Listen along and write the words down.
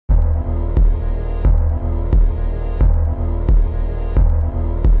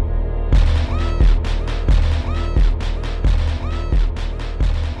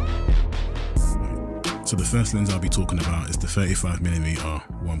first lens I'll be talking about is the 35mm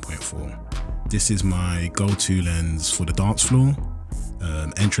 1.4. This is my go-to lens for the dance floor,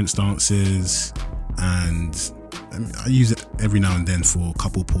 entrance dances, and I use it every now and then for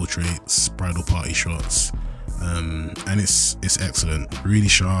couple portraits, bridal party shots, and it's excellent, really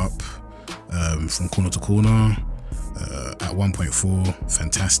sharp, from corner to corner, at 1.4,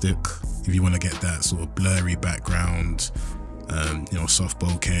 fantastic. If you want to get that sort of blurry background, you know, soft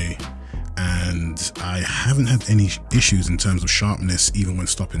bokeh. And I haven't had any issues in terms of sharpness even when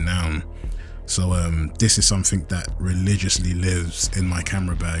stopping down. So this is something that religiously lives in my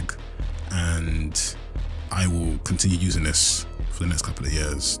camera bag, and I will continue using this for the next couple of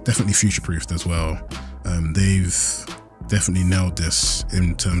years. Definitely future-proofed as well. They've definitely nailed this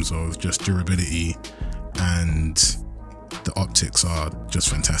in terms of just durability, and the optics are just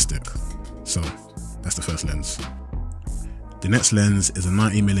fantastic. So that's the first lens. The next lens is a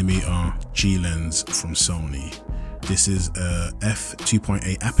 90mm G lens from Sony. This is a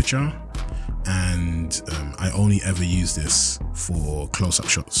f2.8 aperture, and I only ever use this for close-up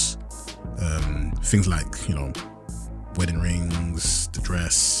shots. Things like, you know, wedding rings, the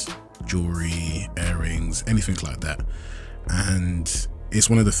dress, jewelry, earrings, anything like that. And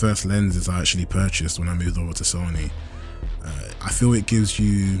it's one of the first lenses I actually purchased when I moved over to Sony. I feel it gives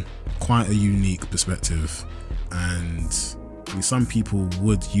you quite a unique perspective, and I mean, some people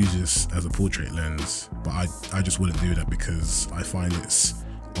would use this as a portrait lens, but I just wouldn't do that because I find it's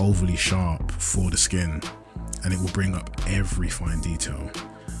overly sharp for the skin, and it will bring up every fine detail.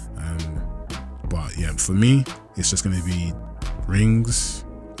 But yeah, for me, it's just going to be rings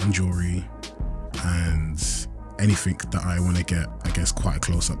and jewelry and anything that I want to get, I guess, quite a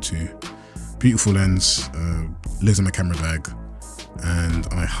close up to. Beautiful lens, lives in my camera bag, and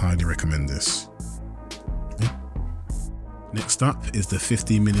I highly recommend this. Next up is the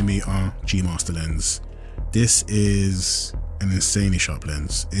 50mm G Master lens. This is an insanely sharp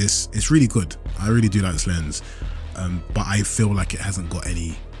lens. It's really good. I really do like this lens, but I feel like it hasn't got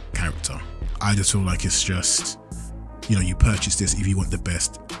any character. I just feel like it's just, you know, you purchase this if you want the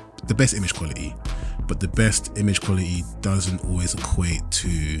best image quality, but the best image quality doesn't always equate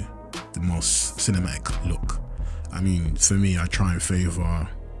to the most cinematic look. I mean, for me, I try and favor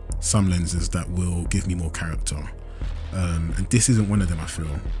some lenses that will give me more character. And this isn't one of them, I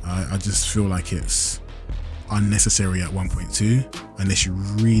feel. I just feel like it's unnecessary at 1.2 unless you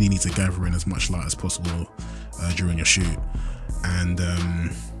really need to gather in as much light as possible during your shoot. And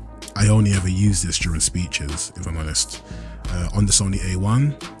I only ever use this during speeches, if I'm honest. On the Sony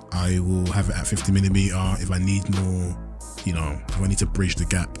A1, I will have it at 50mm. If I need more, you know, if I need to bridge the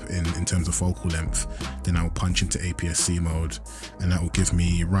gap in terms of focal length, then I will punch into APS-C mode, and that will give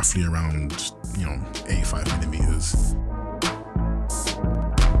me roughly around, you know, 85mm.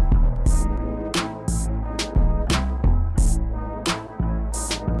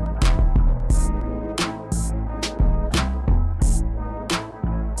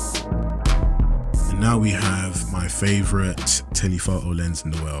 Now we have my favorite telephoto lens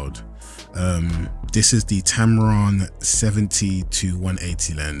in the world. This is the Tamron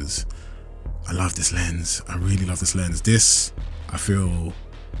 70-180 lens. I love this lens. I really love this lens. This, I feel,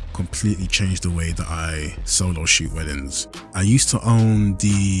 completely changed the way that I solo shoot weddings. I used to own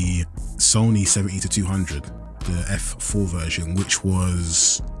the Sony 70-200, the f4 version, which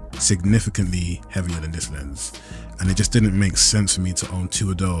was significantly heavier than this lens, and it just didn't make sense for me to own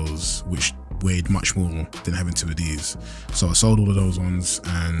two of those, which weighed much more than having two of these. So I sold all of those ones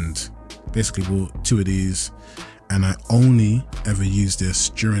and basically bought two of these, and I only ever used this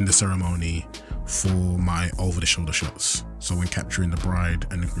during the ceremony for my over-the-shoulder shots, so when capturing the bride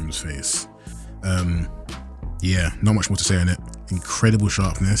and the groom's face. Yeah, not much more to say on it. Incredible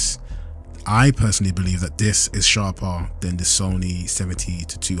sharpness. I personally believe that this is sharper than the Sony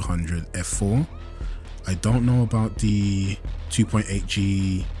 70-200 f4. I don't know about the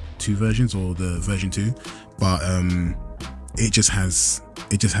 2.8G 2 versions or the version 2, but it just has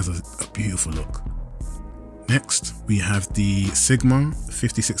a beautiful look. Next, we have the Sigma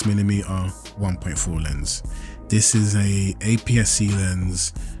 56mm 1.4 lens. This is a APS-C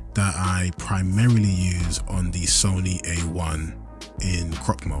lens that I primarily use on the Sony A1 in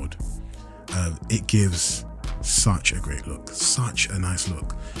crop mode. It gives such a great look, such a nice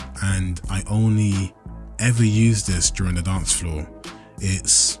look, and I only ever use this during the dance floor.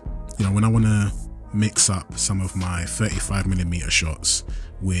 It's, you know, when I want to mix up some of my 35mm shots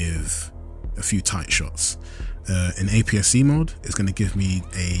with a few tight shots. In APS-C mode, it's going to give me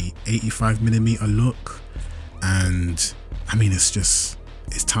a 85mm look, and I mean, it's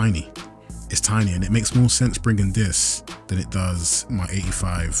tiny. It's tiny, and it makes more sense bringing this than it does my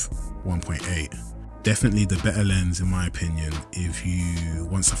 85 1.8. Definitely the better lens in my opinion if you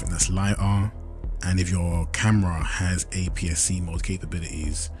want something that's lighter, and if your camera has APS-C mode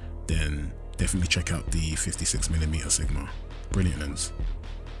capabilities, then definitely check out the 56mm Sigma. Brilliant lens.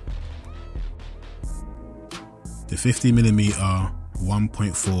 The 50mm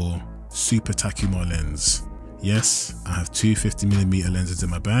 1.4 Super Takuma lens. Yes, I have two 50mm lenses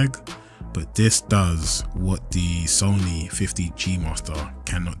in my bag, but this does what the Sony 50G Master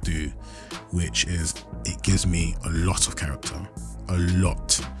cannot do, which is it gives me a lot of character, a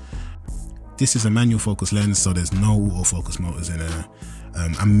lot. This is a manual focus lens, so there's no autofocus motors in it.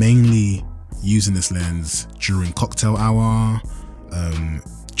 I'm mainly using this lens during cocktail hour,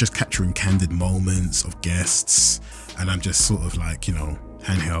 just capturing candid moments of guests, and I'm just sort of like, you know,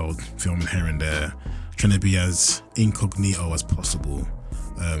 handheld filming here and there, trying to be as incognito as possible,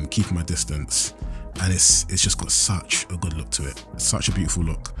 keeping my distance, and it's just got such a good look to it, such a beautiful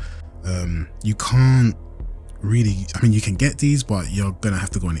look. You can't really, I mean, you can get these, but you're gonna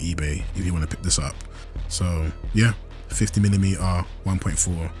have to go on eBay if you want to pick this up. So yeah, 50mm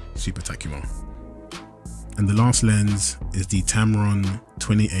 1.4 Super Takuma. And the last lens is the Tamron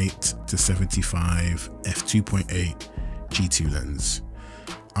 28-75 f2.8 G2 lens.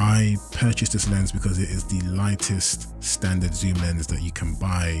 I purchased this lens because it is the lightest standard zoom lens that you can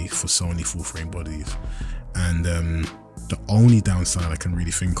buy for Sony full frame bodies, and the only downside I can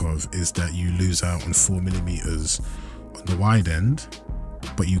really think of is that you lose out on 4mm on the wide end,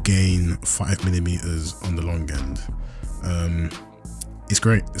 but you gain 5mm on the long end. It's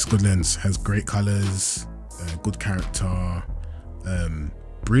great, it's a good lens, has great colors, good character,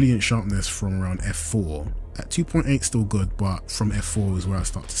 brilliant sharpness from around f4. At 2.8 still good, but from f4 is where I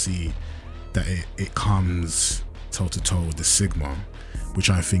start to see that it comes toe to toe with the Sigma, which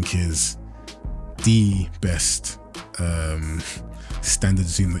I think is the best standard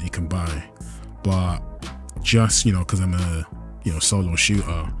zoom that you can buy. But just, you know, because I'm a, you know, solo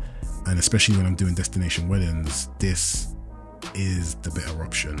shooter, and especially when I'm doing destination weddings, this is the better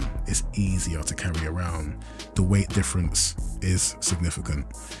option. It's easier to carry around. The weight difference is significant.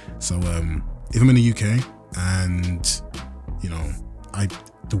 So if I'm in the UK and, you know,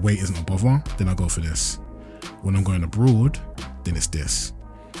 the weight isn't a bother, then I go for this. When I'm going abroad, then it's this.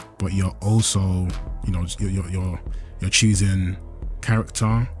 But you're also, you know, you're choosing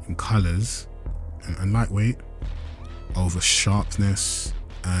character and colors and lightweight over sharpness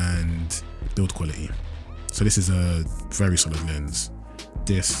and build quality. So this is a very solid lens.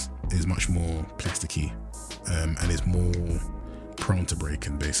 This is much more plasticky, and is more prone to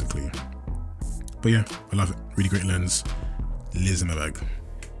breaking basically. But yeah, I love it. Really great lens. Lives in my bag.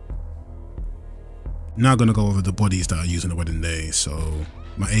 Now I'm gonna go over the bodies that I use on the wedding day. So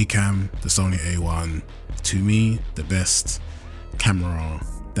my A-cam, the Sony A1, to me the best camera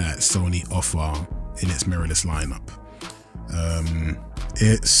that Sony offer in its mirrorless lineup.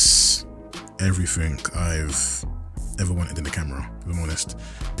 It's everything I've ever wanted in the camera, if I'm honest.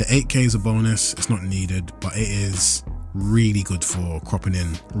 The 8K is a bonus, it's not needed, but it is really good for cropping in,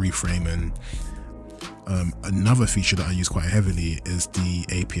 reframing. Another feature that I use quite heavily is the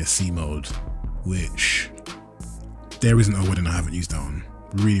APS-C mode, which there isn't a wedding I haven't used that on.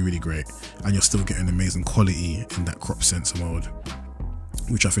 Really, really great. And you're still getting amazing quality in that crop sensor mode,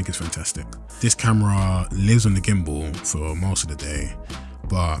 which I think is fantastic. This camera lives on the gimbal for most of the day,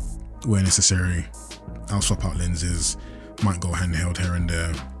 but where necessary, I'll swap out lenses, might go handheld here and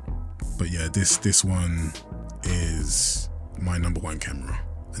there. But yeah, this one is my #1 camera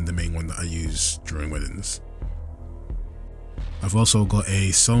and the main one that I use during weddings. I've also got a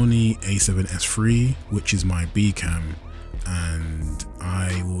Sony a7S III, which is my B cam, and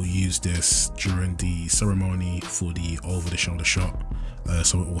I will use this during the ceremony for the over-the-shoulder shot.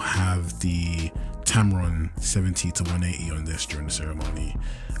 So it will have the Tamron 70-180 on this during the ceremony,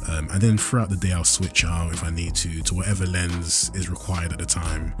 and then throughout the day I'll switch out if I need to whatever lens is required at the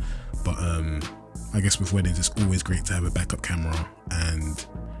time. But I guess with weddings it's always great to have a backup camera, and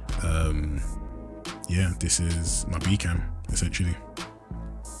yeah, this is my B cam essentially.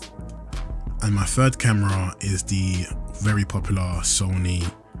 And my third camera is the very popular Sony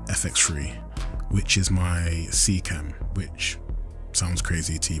FX3, which is my C cam, which sounds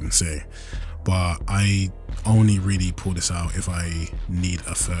crazy to even say, but I only really pull this out if I need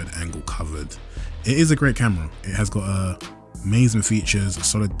a third angle covered. It is a great camera. It has got amazing features, a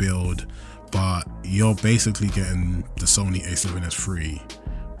solid build, but you're basically getting the Sony a7S III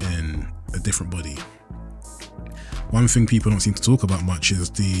in a different body. One thing people don't seem to talk about much is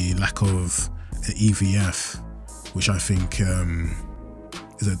the lack of an EVF, which I think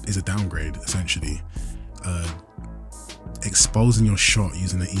is a downgrade essentially. Exposing your shot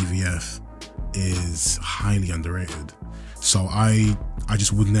using an EVF is highly underrated. So I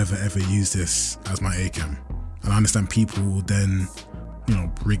just would never ever use this as my A-cam. And I understand people will then, you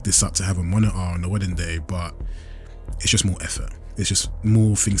know, rig this up to have a monitor on the wedding day, but it's just more effort. It's just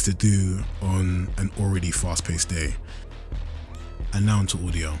more things to do on an already fast-paced day. And now onto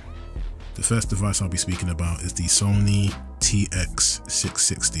audio. The first device I'll be speaking about is the Sony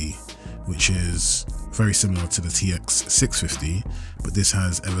TX660, which is very similar to the TX650, but this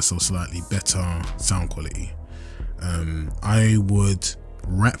has ever so slightly better sound quality. I would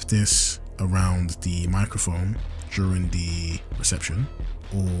wrap this around the microphone during the reception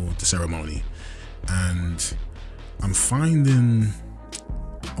or the ceremony, and I'm finding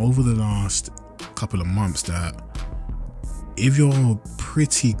over the last couple of months that if you're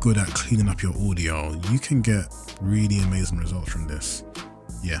pretty good at cleaning up your audio, you can get really amazing results from this.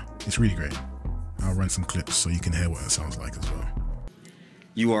 Yeah, it's really great. I'll run some clips so you can hear what it sounds like as well.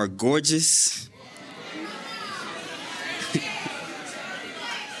 You are gorgeous.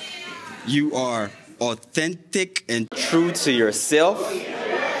 You are authentic and true to yourself.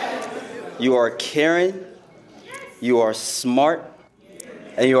 You are caring. You are smart.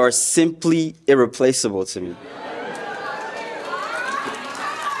 And you are simply irreplaceable to me.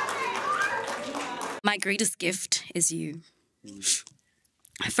 My greatest gift is you.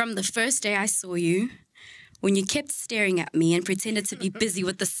 From the first day I saw you, when you kept staring at me and pretended to be busy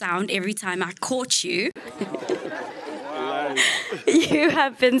with the sound every time I caught you, you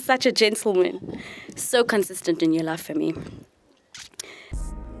have been such a gentleman, so consistent in your love for me.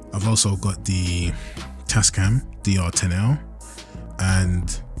 I've also got the Tascam DR10L,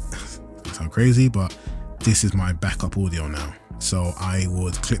 and that's how crazy, but this is my backup audio now. So I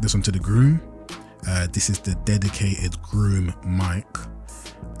would click this onto the groom. This is the dedicated groom mic,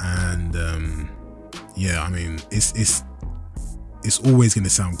 and yeah, I mean it's always going to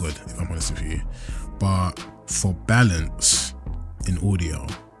sound good if I'm honest with you, but for balance in audio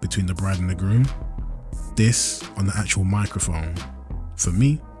between the bride and the groom, this on the actual microphone for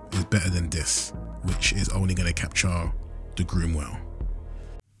me is better than this, which is only going to capture the groom well.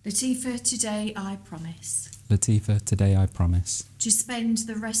 Latifa, today I promise. Latifa, today I promise. To spend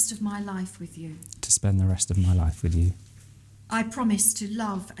the rest of my life with you. To spend the rest of my life with you. I promise to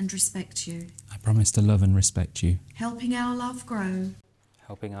love and respect you. I promise to love and respect you. Helping our love grow.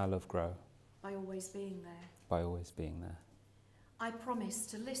 Helping our love grow. By always being there. By always being there. I promise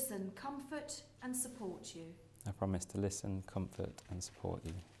to listen, comfort and support you. I promise to listen, comfort and support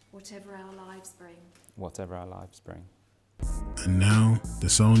you. Whatever our lives bring. Whatever our lives bring. And now the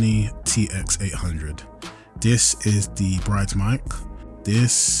Sony TX800. This is the bride's mic.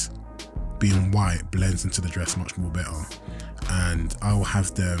 This being white blends into the dress much more better, and I'll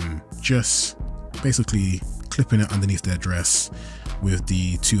have them just basically clipping it underneath their dress with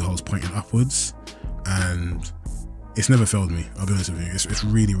the two holes pointing upwards, and it's never failed me, I'll be honest with you. It's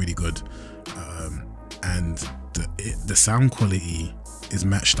really, really good, and the sound quality is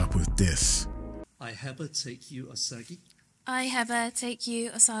matched up with this. I hereby take you, Asagi. I hereby take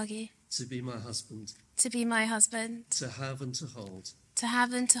you, Asagi. To be my husband. To be my husband. To have and to hold. To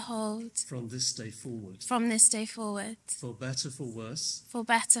have and to hold. From this day forward. From this day forward. For better, for worse. For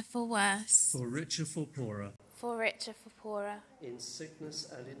better, for worse. For richer, for poorer. For richer, for poorer. In sickness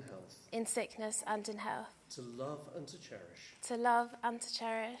and in health. In sickness and in health. To love and to cherish. To love and to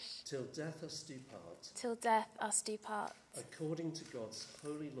cherish. Till death us do part. Till death us do part. According to God's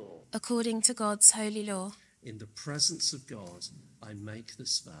holy law. According to God's holy law. In the presence of God, I make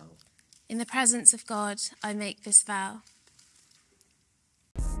this vow. In the presence of God, I make this vow.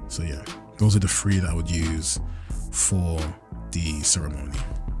 So yeah, those are the three that I would use for the ceremony.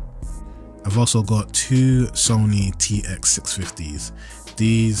 I've also got two Sony TX650s.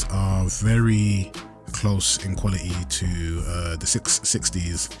 These are very close in quality to the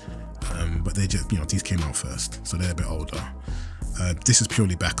 660s, but they just, you know, these came out first, so they're a bit older. This is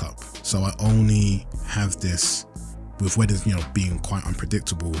purely backup, so I only have this with weddings, you know, being quite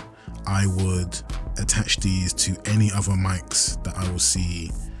unpredictable. I would attach these to any other mics that I will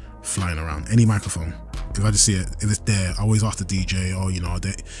see flying around, any microphone. If I just see it, if it's there, I always ask the DJ, oh, you know,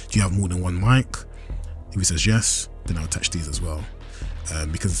 do you have more than one mic? If he says yes, then I'll attach these as well.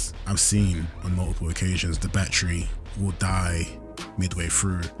 Because I've seen on multiple occasions the battery will die midway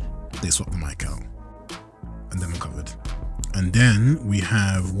through, they swap the mic out, and then I'm covered. And then we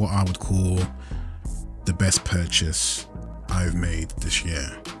have what I would call the best purchase I've made this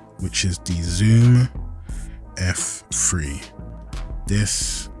year, which is the Zoom F3.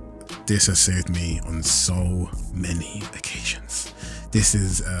 This has saved me on so many occasions. This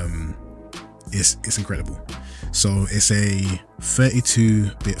is it's incredible. So it's a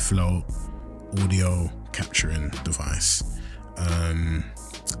 32-bit float audio capturing device. And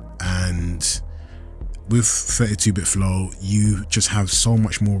with 32-bit flow, you just have so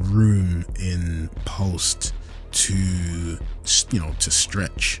much more room in post to, you know, to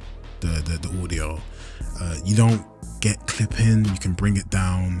stretch the audio. You don't get clipping, you can bring it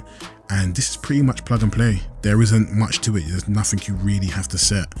down, and this is pretty much plug and play. There isn't much to it. There's nothing you really have to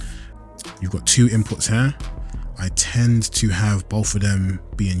set. You've got 2 inputs here. I tend to have both of them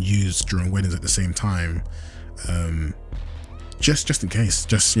being used during weddings at the same time, just in case.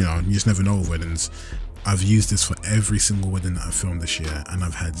 Just, you know, you just never know with weddings. I've used this for every single wedding that I've filmed this year, and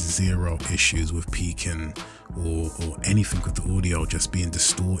I've had 0 issues with peaking or anything with the audio just being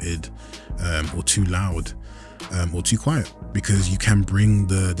distorted, or too loud, or too quiet, because you can bring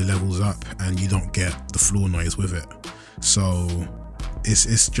the levels up and you don't get the floor noise with it. So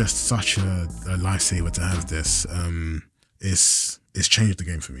it's just such a lifesaver to have this. It's changed the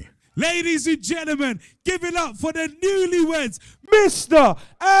game for me. Ladies and gentlemen, give it up for the newlyweds, Mr.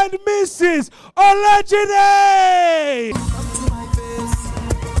 and Mrs. Olajide!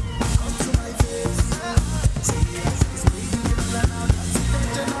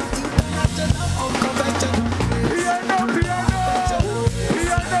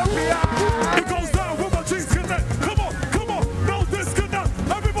 It goes down with my cheese connect. Come on, no disconnect.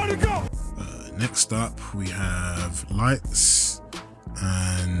 Everybody go. Next up, we have lights,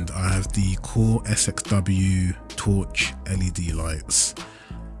 and I have the Core SXW Torch LED lights.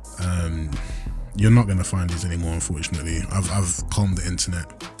 You're not gonna find these anymore, unfortunately. I've combed the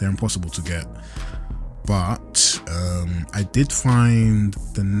internet; they're impossible to get. But I did find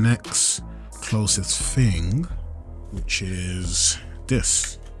the next closest thing, which is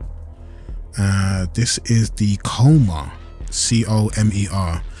this. This is the Comer,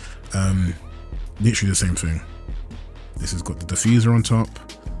 C-O-M-E-R. Literally the same thing. This has got the diffuser on top,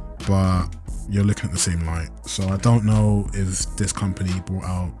 but you're looking at the same light. So I don't know if this company brought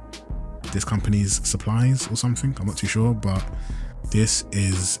out this company's supplies or something. I'm not too sure, but this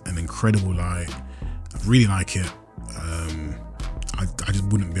is an incredible light. I really like it. I just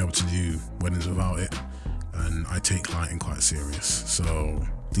wouldn't be able to do weddings without it, and I take lighting quite serious. So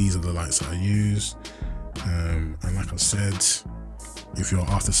these are the lights that I use, and like I said, if you're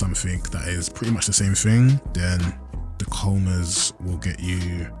after something that is pretty much the same thing, then the Comers will get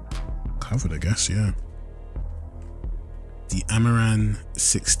you covered, I guess. Yeah. The Amaran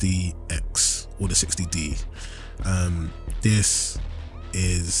 60X or the 60D. This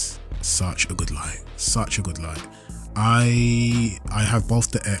is such a good light, such a good light. I have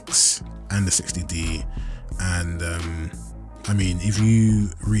both the X and the 60D, and I mean, if you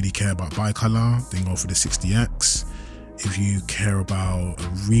really care about bicolor, then go for the 60X. If you care about a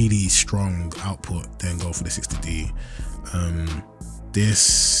really strong output, then go for the 60D.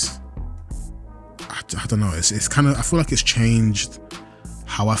 This, I don't know, it's kind of, I feel like it's changed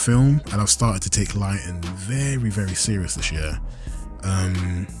how I film, and I've started to take lighting very, very serious this year,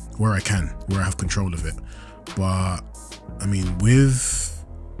 where I can, where I have control of it. But I mean, with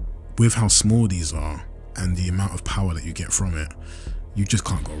how small these are and the amount of power that you get from it, you just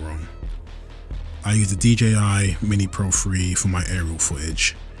can't go wrong. I use the DJI Mini Pro 3 for my aerial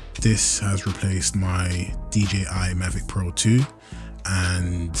footage. This has replaced my DJI Mavic Pro 2,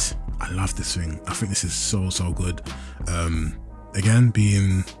 and I love this thing. I think this is so good. Again,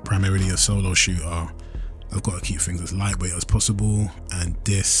 being primarily a solo shooter, I've got to keep things as lightweight as possible, and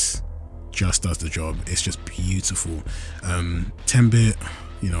this just does the job. It's just beautiful. 10-bit,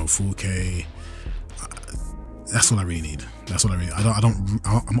 you know, 4K. That's all I really need. That's all I really.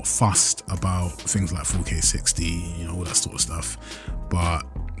 I'm not fussed about things like 4K 60, you know, all that sort of stuff. But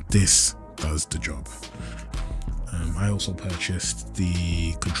this does the job. I also purchased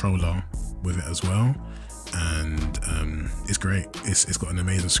the controller with it as well, and it's great. It's got an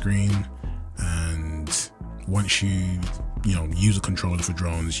amazing screen, and once you know, use a controller for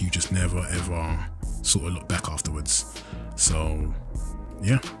drones, you just never ever sort of look back afterwards. So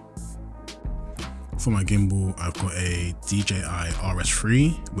yeah. For my gimbal, I've got a DJI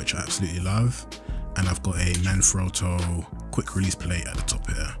RS3, which I absolutely love, and I've got a Manfrotto quick release plate at the top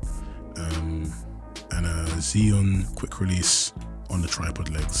here, and a Xeon quick release on the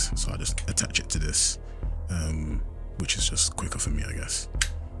tripod legs. So I just attach it to this, which is just quicker for me, I guess.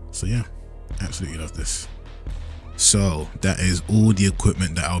 So yeah, absolutely love this. So that is all the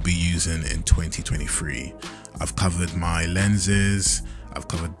equipment that I'll be using in 2023. I've covered my lenses, I've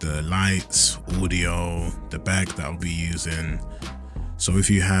covered the lights, audio, the bag that I'll be using. So if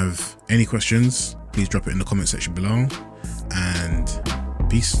you have any questions, please drop it in the comment section below, and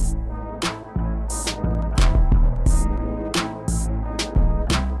peace.